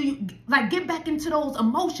 What do you, like, get back into those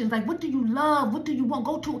emotions. Like, what do you love? What do you want?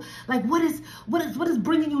 Go to, like, what is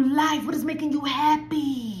bringing you life? What is making you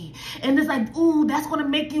happy? And it's like, ooh, that's going to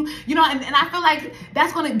make you, you know, and I feel like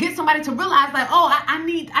that's going to get somebody to realize, like, oh, I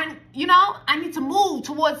need to move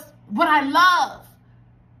towards what I love.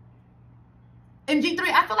 In G3,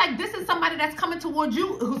 I feel like this is somebody that's coming towards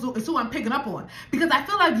you, who I'm picking up on. Because I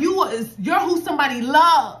feel like you're who somebody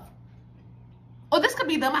loves. Or this could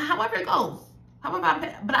be them, however it goes.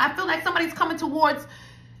 But I feel like somebody's coming towards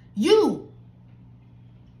you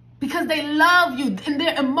because they love you and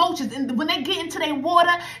their emotions. And when they get into their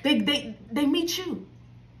water, they meet you.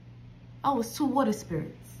 Oh, it's two water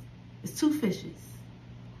spirits. It's two fishes.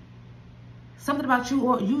 Something about you,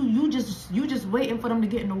 or you just waiting for them to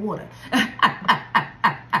get in the water.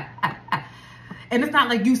 And it's not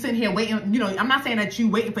like you sitting here waiting, you know, I'm not saying that you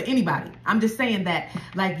waiting for anybody. I'm just saying that,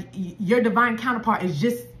 like, your divine counterpart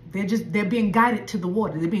is they're being guided to the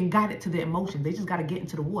water. They're being guided to their emotions. They just got to get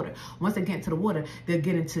into the water. Once they get into the water, they'll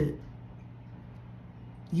get into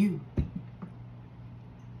you.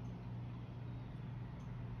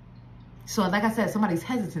 So like I said, somebody's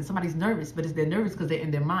hesitant, somebody's nervous, but they're nervous because they're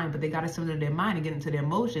in their mind, but they got to surrender their mind and get into their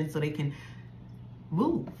emotions so they can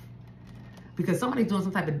move. Because somebody's doing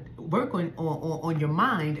some type of work on your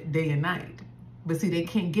mind day and night. But see, they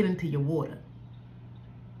can't get into your water.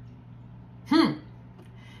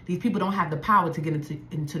 These people don't have the power to get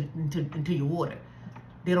into your water.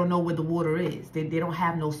 They don't know where the water is. They don't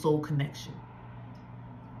have no soul connection.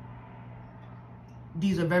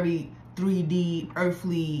 These are very 3D,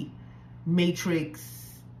 earthly,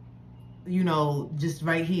 matrix, you know, just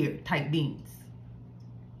right here type beings.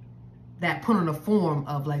 That put on a form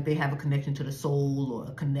of, like, they have a connection to the soul, or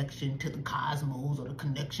a connection to the cosmos, or the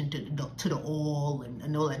connection to the all,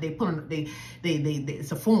 and all that. They put on,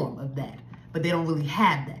 it's a form of that, but they don't really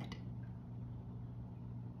have that.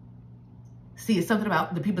 See, it's something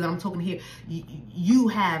about the people that I'm talking here. You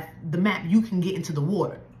have the map. You can get into the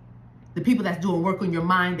water. The people that's doing work on your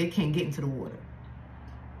mind, they can't get into the water.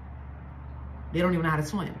 They don't even know how to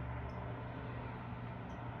swim.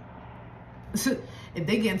 If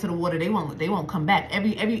they get into the water, they won't come back.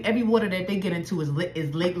 Every water that they get into is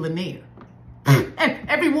Lake Lanier.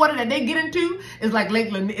 Every water that they get into is like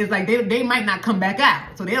Lake Lanier. It's like they might not come back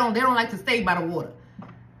out. So they don't like to stay by the water.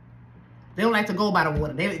 They don't like to go by the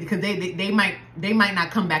water because they might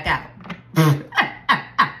not come back out.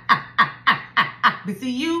 But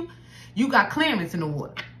see, you got clearance in the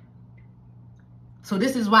water. So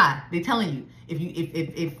this is why they're telling you,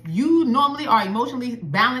 if you normally are emotionally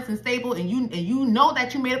balanced and stable, and you know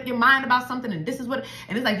that you made up your mind about something, and this is what,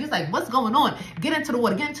 and it's like what's going on? Get into the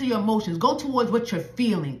water, get into your emotions, go towards what you're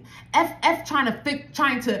feeling. Trying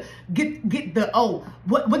to get the, oh,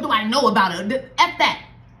 what do I know about it? F that,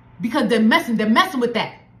 because they're messing with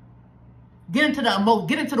that. Get into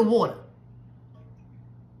the water.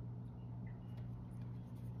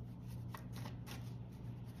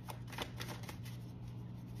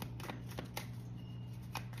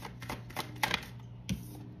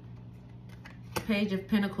 Page of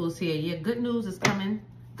Pentacles here. Yeah, good news is coming.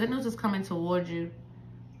 Good news is coming towards you.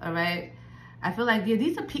 All right. I feel like, yeah,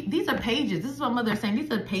 these are pages. This is what Mother is saying.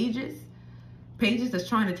 These are pages. Pages that's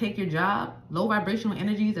trying to take your job. Low vibrational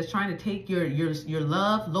energies that's trying to take your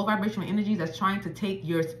love. Low vibrational energies that's trying to take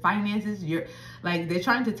your finances. They're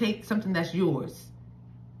trying to take something that's yours.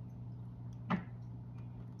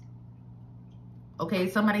 Okay,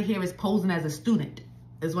 somebody here is posing as a student,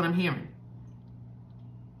 is what I'm hearing.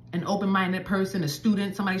 An open-minded person, a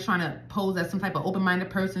student. Somebody's trying to pose as some type of open-minded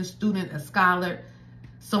person, student, a scholar,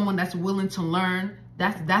 someone that's willing to learn.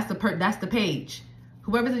 That's the page.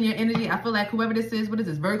 Whoever's in your energy, I feel like whoever this is, what is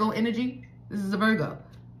this, Virgo energy? This is a Virgo.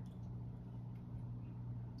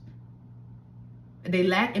 They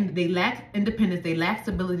lack independence. They lack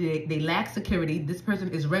stability. They lack security. This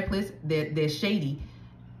person is reckless. They're shady.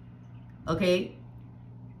 Okay?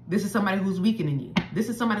 This is somebody who's weakening you. This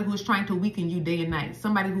is somebody who's trying to weaken you day and night.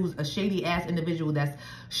 Somebody who's a shady ass individual that's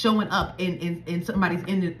showing up in somebody's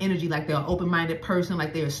energy, like they're an open-minded person,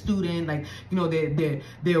 like they're a student, like, you know,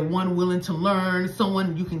 they're one willing to learn,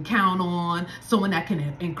 someone you can count on, someone that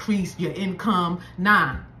can increase your income.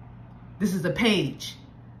 Nah, this is a page.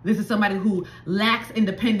 This is somebody who lacks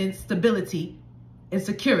independence, stability, and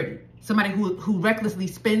security. Somebody who recklessly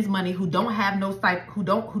spends money, who don't have no sight, who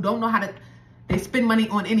don't know how to. They spend money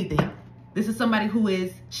on anything. This is somebody who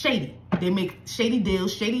is shady. They make shady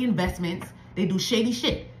deals, shady investments. They do shady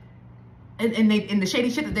shit. And the shady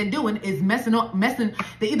shit that they're doing is messing.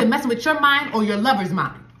 They're either messing with your mind or your lover's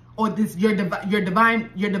mind, or your divine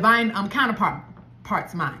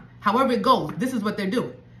counterpart's mind. However it goes, this is what they're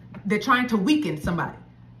doing. They're trying to weaken somebody.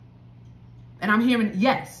 And I'm hearing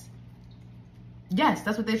yes. Yes,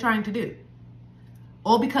 that's what they're trying to do.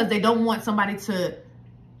 All because they don't want somebody to.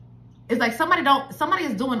 It's like somebody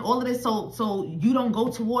is doing all of this so you don't go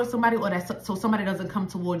towards somebody, or so somebody doesn't come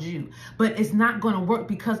towards you. But it's not going to work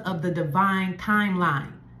because of the divine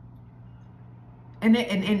timeline. And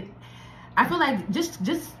I feel like just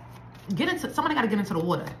get into, somebody got to get into the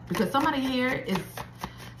water, because somebody here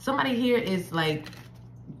is like,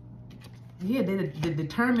 yeah, they're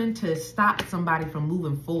determined to stop somebody from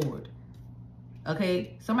moving forward.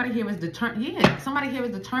 Okay, somebody here is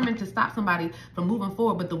determined to stop somebody from moving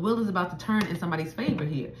forward, but the wheel is about to turn in somebody's favor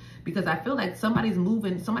here, because I feel like somebody's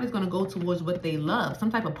going to go towards what they love, some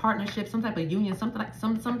type of partnership, some type of union,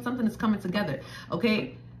 something is coming together.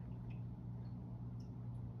 Okay,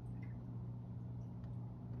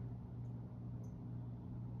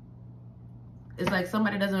 it's like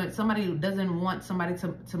somebody doesn't want somebody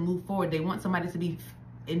to move forward. They want somebody to be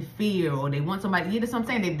in fear, or they want somebody, yeah, that's what I'm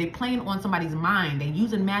saying. They're playing on somebody's mind. They're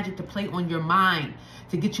using magic to play on your mind,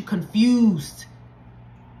 to get you confused.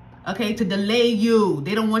 Okay, to delay you.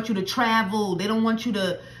 They don't want you to travel. They don't want you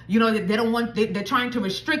to, you know, they're trying to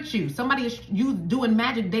restrict you. Somebody is doing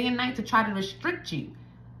magic day and night to try to restrict you.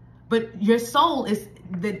 But your soul is,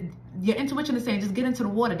 your intuition is saying, just get into the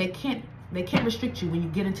water. They can't restrict you when you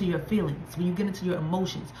get into your feelings, when you get into your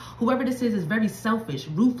emotions. Whoever this is very selfish,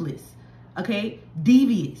 ruthless. Okay,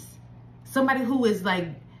 devious. Somebody who is like,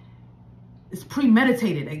 it's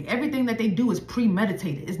premeditated. Like everything that they do is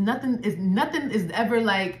premeditated. Nothing is ever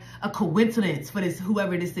like a coincidence for this,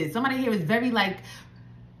 whoever this is. Somebody here is very like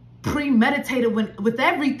premeditated with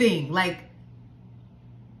everything. Like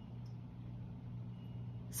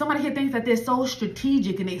somebody here thinks that they're so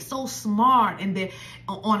strategic and they're so smart, and they're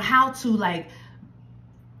on how to like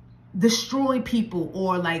destroy people,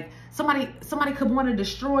 or like somebody could want to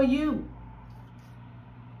destroy you.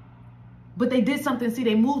 But they did something. See,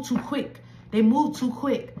 they moved too quick.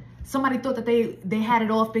 Somebody thought that they had it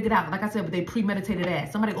all figured out. Like I said, but they premeditated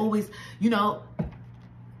ass. Somebody always, you know,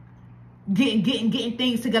 getting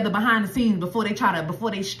things together behind the scenes before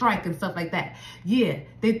they strike and stuff like that. Yeah,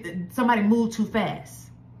 somebody moved too fast.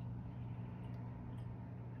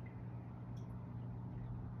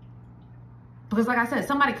 Because like I said,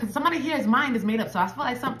 somebody here's mind is made up. So I feel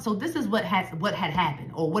like so this is what had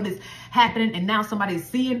happened, or what is happening, and now somebody's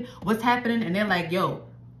seeing what's happening, and they're like, yo,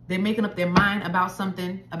 they're making up their mind about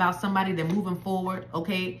something, about somebody. They're moving forward.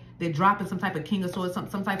 Okay, they're dropping some type of King of Swords,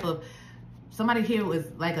 some type of, somebody here was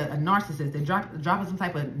like a narcissist. They're dropping some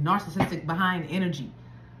type of narcissistic behind energy,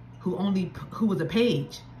 who was a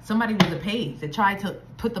page. Somebody was a page. They tried to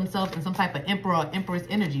put themselves in some type of emperor or empress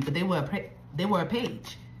energy, but they were a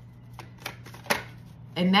page.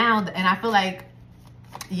 And now, and I feel like,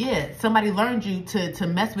 yeah, somebody learned you to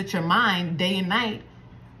mess with your mind day and night,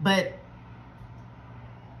 but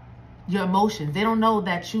your emotions, they don't know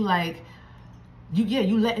that you like,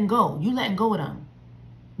 you letting go. You letting go of them.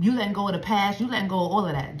 You letting go of the past. You letting go of all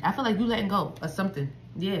of that. I feel like you letting go of something.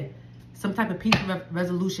 Yeah. Some type of peace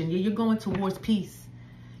resolution. Yeah, you're going towards peace.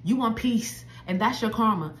 You want peace, and that's your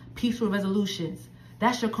karma. Peaceful resolutions.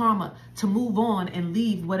 That's your karma to move on and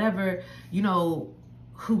leave whatever, you know,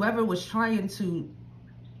 whoever was trying to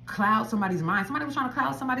cloud somebody's mind. Somebody was trying to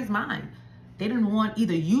cloud somebody's mind. They didn't want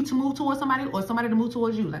either you to move towards somebody or somebody to move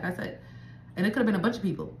towards you, like I said. And it could have been a bunch of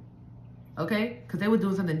people, okay? Because they were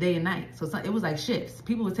doing something day and night. So it was like shifts.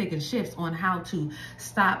 People were taking shifts on how to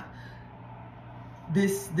stop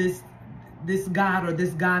this god or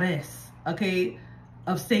this goddess, okay,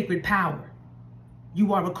 of sacred power.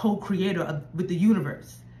 You are a co-creator with the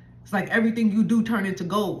universe. It's like everything you do turn into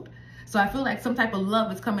gold. So I feel like some type of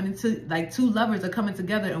love is coming into, like two lovers are coming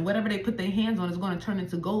together, and whatever they put their hands on is going to turn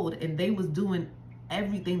into gold. And they was doing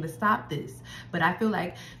everything to stop this. But I feel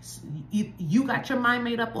like you got your mind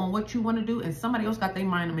made up on what you want to do, and somebody else got their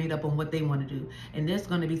mind made up on what they want to do. And there's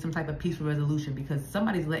going to be some type of peaceful resolution because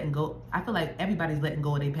somebody's letting go. I feel like everybody's letting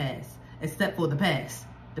go of their past, except for the past.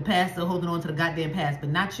 The past are holding on to the goddamn past, but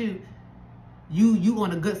not you. You on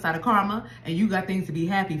the good side of karma, and you got things to be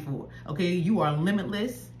happy for. Okay, you are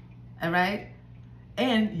limitless. All right,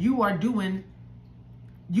 and you are doing,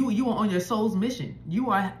 you are on your soul's mission. You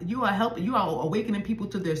are helping, you are awakening people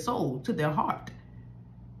to their soul, to their heart.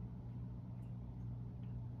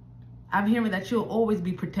 I'm hearing that you'll always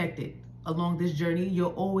be protected along this journey.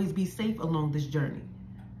 You'll always be safe along this journey.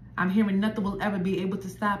 I'm hearing nothing will ever be able to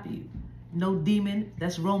stop you. No demon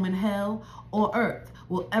that's roaming hell or earth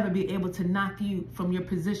will ever be able to knock you from your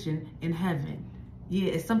position in heaven.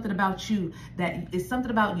 Yeah, it's something about you it's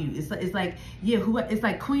something about you. It's like, yeah, it's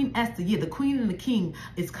like Queen Esther. Yeah, the queen and the king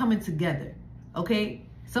is coming together. Okay?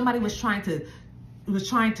 Somebody was somebody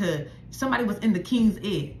was in the king's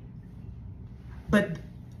ear. But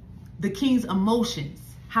the king's emotions,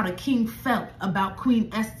 how the king felt about Queen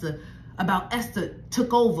Esther, about Esther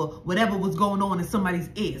took over whatever was going on in somebody's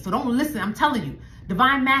ear. So don't listen, I'm telling you.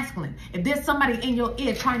 Divine masculine. If there's somebody in your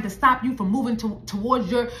ear trying to stop you from moving towards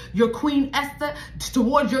your Queen Esther,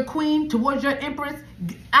 towards your queen, towards your empress,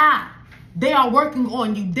 they are working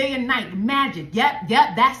on you day and night. Magic. Yep,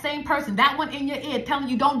 that same person, that one in your ear telling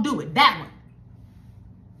you don't do it. That one.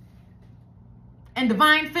 And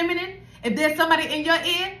divine feminine, if there's somebody in your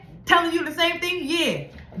ear telling you the same thing, yeah,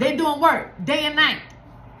 they're doing work day and night.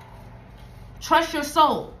 Trust your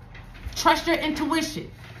soul. Trust your intuition.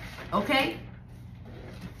 Okay?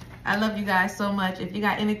 I love you guys so much. If you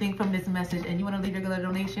got anything from this message and you want to leave your regular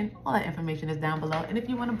donation, all that information is down below. And if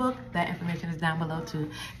you want to book, that information is down below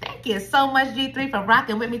too. Thank you so much, G3, for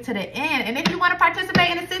rocking with me to the end. And if you want to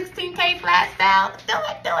participate in the 16K flash sale, do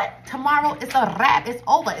it. Tomorrow, it's a wrap. It's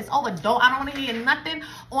over. I don't want to hear nothing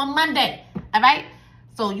on Monday. All right?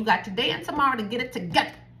 So you got today and tomorrow to get it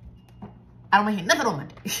together. I don't want to hear nothing on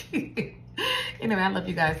Monday. Anyway, I love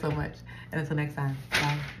you guys so much. And until next time,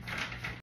 bye.